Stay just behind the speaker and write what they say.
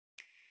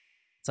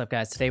What's up,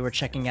 guys? Today we're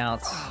checking out.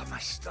 Oh, my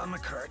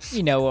stomach hurts.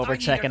 You know what we're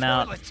checking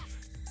out.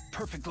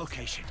 Perfect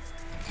location.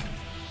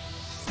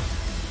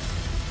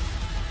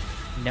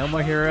 No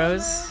More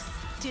Heroes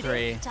 3.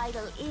 Today's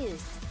title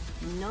is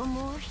No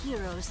More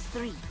Heroes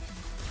 3.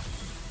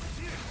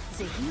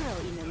 The hero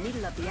in the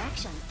middle of the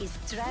action is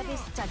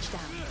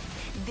Travistouchdown,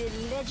 the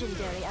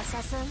legendary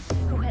assassin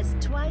who has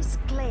twice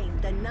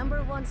claimed the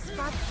 #1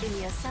 spot in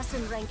the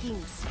assassin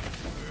rankings.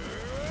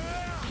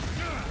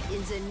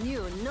 In the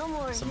new No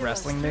More Some Heroes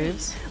wrestling 3,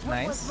 moves. what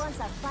Nice. was once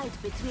a fight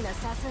between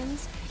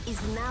assassins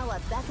is now a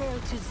battle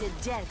to the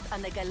death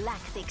on a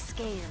galactic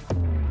scale.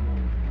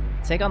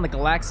 Take on the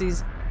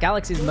galaxy's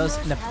most Gamers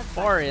have but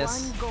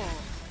nefarious one goal.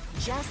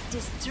 Just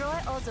destroy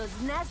all those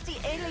nasty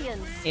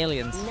aliens.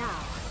 aliens.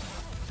 Now,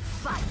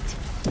 fight.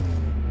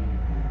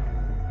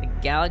 The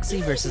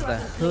galaxy versus the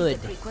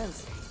hood. The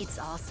prequels, it's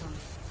awesome.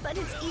 But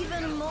it's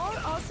even more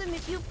awesome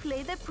if you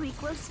play the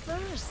prequels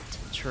first.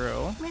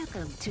 True.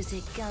 Welcome to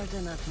the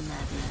Garden of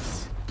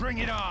Madness. Bring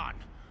it on.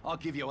 I'll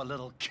give you a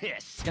little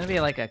kiss. It's gonna be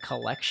like a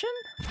collection?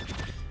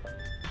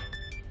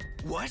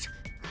 What?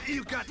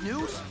 You got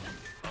news?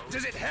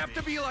 Does it have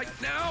to be like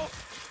now?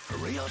 For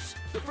reals?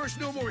 The first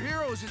No More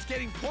Heroes is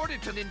getting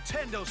ported to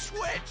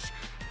Nintendoswitch.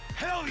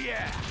 Hell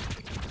yeah!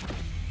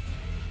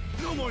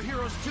 No More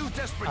Heroes 2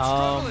 Desperate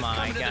Oh Struggle is my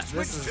coming god, to the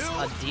Switch this is too.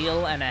 a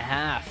deal and a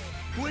half.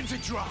 When's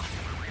it drop?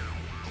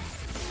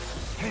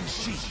 And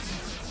she.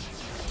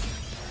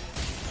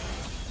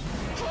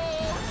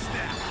 Oh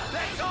snap!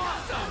 That's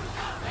awesome!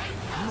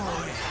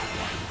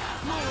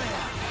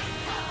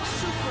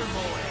 Super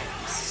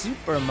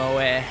Super Moe.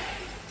 Moe.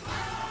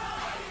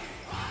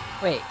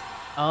 Wait.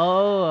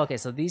 Oh, okay,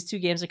 so these two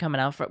games are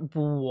coming out for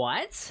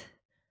what? Super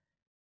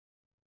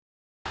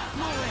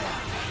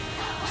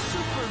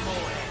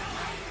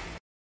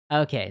Moe.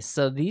 Okay,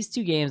 so these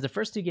two games, the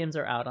first two games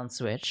are out on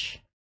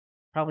Switch.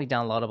 Probably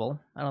downloadable.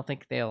 I don't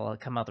think they'll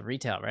come out the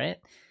retail, right?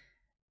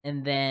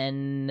 And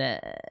then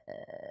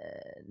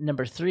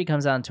number 3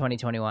 comes out in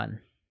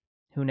 2021.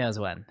 Who knows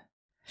when?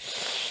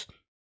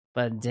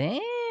 But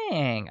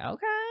dang,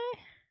 okay,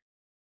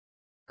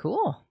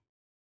 cool.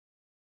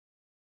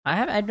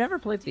 I've never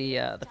played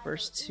the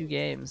first two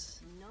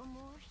games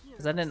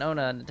because I didn't own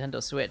a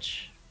Nintendo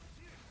Switch.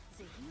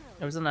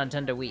 It was on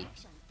Nintendo Wii,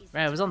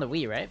 right? It was on the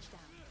Wii, right?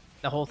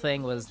 The whole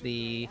thing was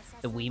the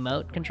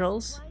Wiimote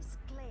controls.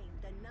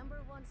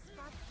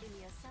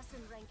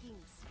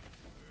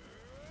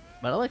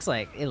 But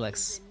it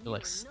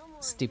looks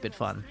stupid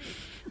fun.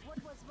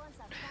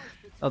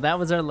 Oh, that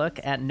was our look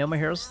at No More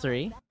Heroes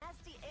 3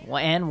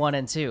 and 1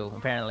 and 2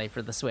 apparently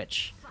for the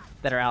Switch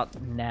that are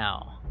out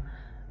now.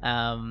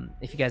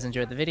 If you guys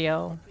enjoyed the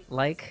video,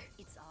 like,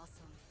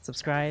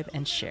 subscribe,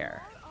 and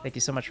share. Thank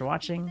you so much for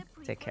watching.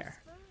 Take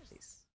care.